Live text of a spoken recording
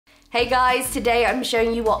Hey guys, today I'm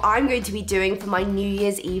showing you what I'm going to be doing for my New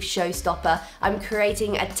Year's Eve showstopper. I'm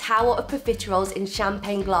creating a tower of profiteroles in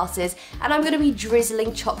champagne glasses and I'm going to be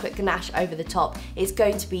drizzling chocolate ganache over the top. It's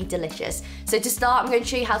going to be delicious. So to start, I'm going to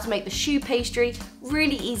show you how to make the choux pastry.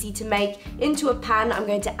 Really easy to make. Into a pan, I'm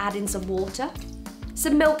going to add in some water,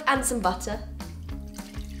 some milk and some butter,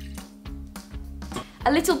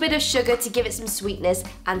 a little bit of sugar to give it some sweetness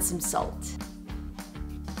and some salt.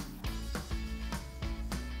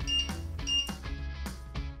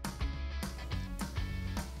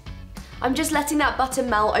 I'm just letting that butter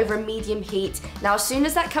melt over a medium heat. Now as soon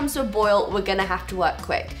as that comes to a boil, we're gonna have to work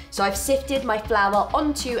quick. So I've sifted my flour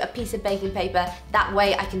onto a piece of baking paper, that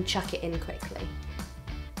way I can chuck it in quickly.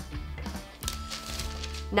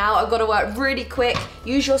 Now I've got to work really quick.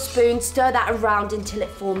 Use your spoon, stir that around until it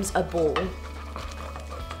forms a ball.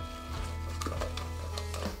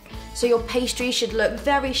 So your pastry should look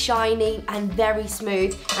very shiny and very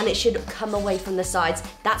smooth, and it should come away from the sides.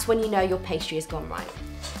 That's when you know your pastry has gone right.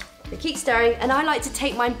 So keep stirring, and I like to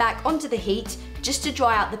take mine back onto the heat just to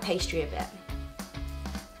dry out the pastry a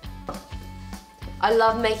bit. I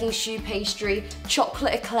love making choux pastry.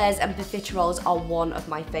 Chocolate eclairs and profiteroles are one of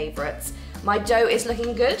my favorites. My dough is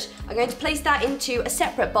looking good. I'm going to place that into a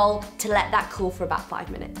separate bowl to let that cool for about 5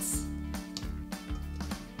 minutes.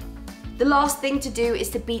 The last thing to do is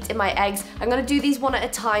to beat in my eggs. I'm gonna do these one at a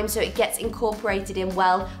time so it gets incorporated in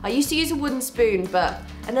well. I used to use a wooden spoon, but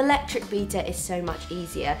an electric beater is so much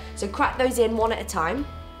easier. So crack those in one at a time.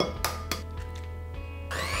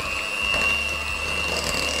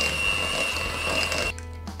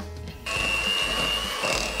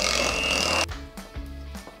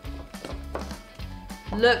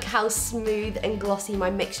 Look how smooth and glossy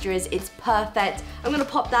my mixture is. It's perfect. I'm gonna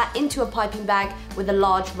pop that into a piping bag with a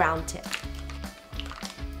large round tip.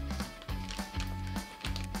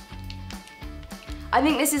 I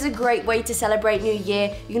think this is a great way to celebrate New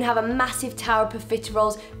Year. You can have a massive tower of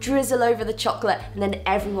profiteroles, drizzle over the chocolate, and then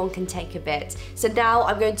everyone can take a bit. So now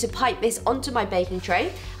I'm going to pipe this onto my baking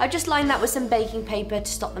tray. I've just lined that with some baking paper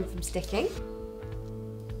to stop them from sticking.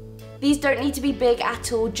 These don't need to be big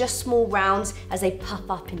at all, just small rounds as they puff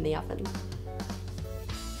up in the oven.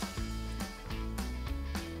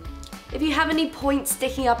 If you have any points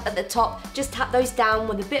sticking up at the top, just tap those down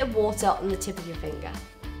with a bit of water on the tip of your finger.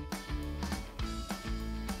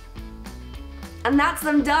 And that's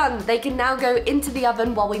them done. They can now go into the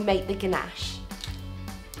oven while we make the ganache.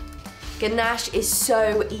 Ganache is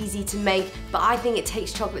so easy to make, but I think it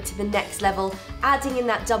takes chocolate to the next level. Adding in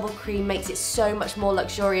that double cream makes it so much more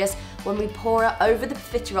luxurious. When we pour it over the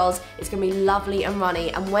profiteroles, it's gonna be lovely and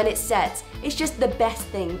runny, and when it sets, it's just the best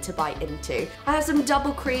thing to bite into. I have some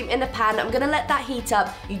double cream in a pan. I'm gonna let that heat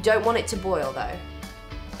up. You don't want it to boil though.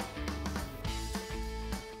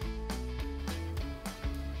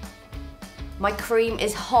 My cream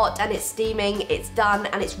is hot and it's steaming, it's done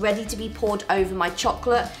and it's ready to be poured over my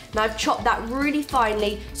chocolate. Now I've chopped that really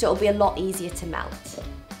finely so it'll be a lot easier to melt.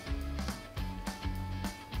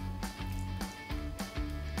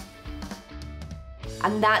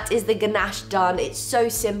 And that is the ganache done. It's so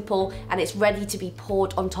simple and it's ready to be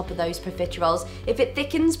poured on top of those profiteroles. If it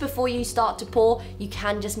thickens before you start to pour, you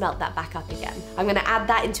can just melt that back up again. I'm gonna add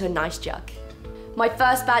that into a nice jug. My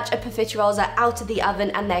first batch of profiteroles are out of the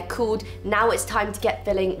oven and they're cooled. Now it's time to get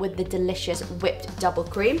filling with the delicious whipped double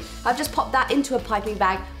cream. I've just popped that into a piping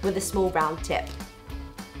bag with a small round tip.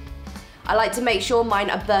 I like to make sure mine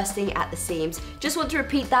are bursting at the seams. Just want to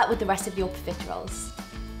repeat that with the rest of your profiteroles.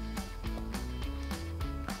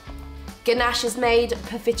 Ganache is made,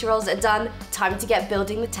 profiteroles are done. Time to get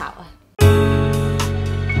building the tower.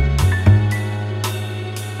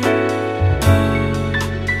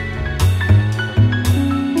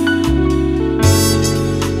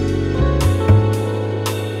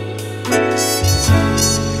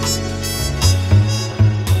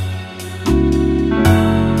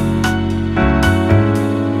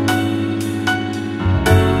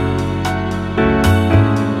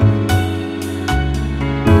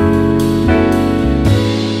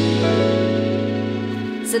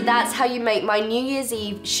 So that's how you make my New Year's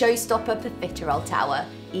Eve showstopper profiterole tower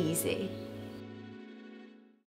easy.